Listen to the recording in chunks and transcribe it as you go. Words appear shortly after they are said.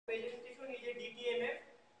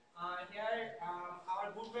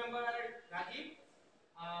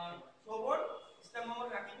Sobor, Islam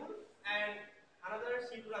Muhammad Rakibul, and another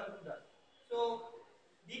Shibul Ankuda. So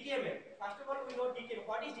DTMF. First of all, we know DTMF.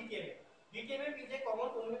 What is DTMF? DTMF is a common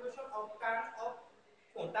communication of kind of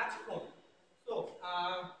phone, touch phone. So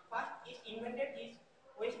first is invented is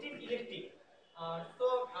Western Electric.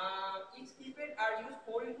 Each keypad are used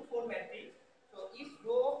 4 into 4 matrix. So each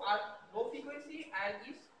row are low frequency and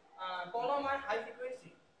each column are high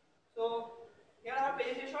frequency. So here our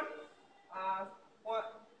presentation. Uh,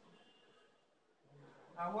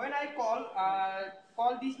 when I call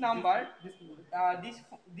this number,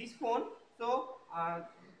 this phone. So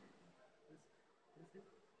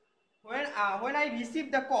when I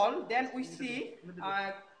receive the call, then we see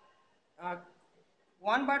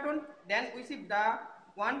one button. Then we see the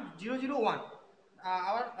 1001.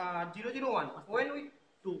 Our 001. When we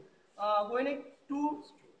when it two,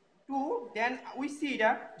 then we see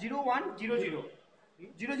the 0100.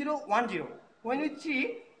 0010. When we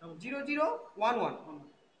 3, 0011.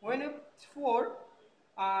 When we 4,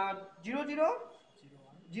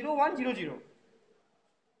 000100.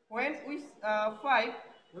 When we 5,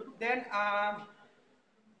 then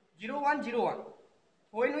 0101.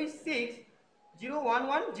 When we 6,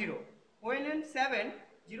 0110. When we 7,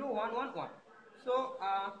 0111. So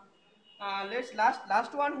let's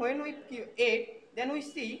last one. When we 8, then we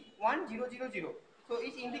see 1000. So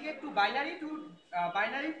it indicates to binary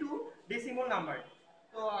to decimal number.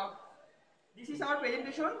 So this is our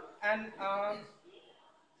presentation, and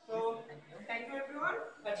so thank you everyone.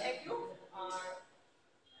 Thank you.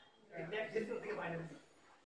 This will be a binary.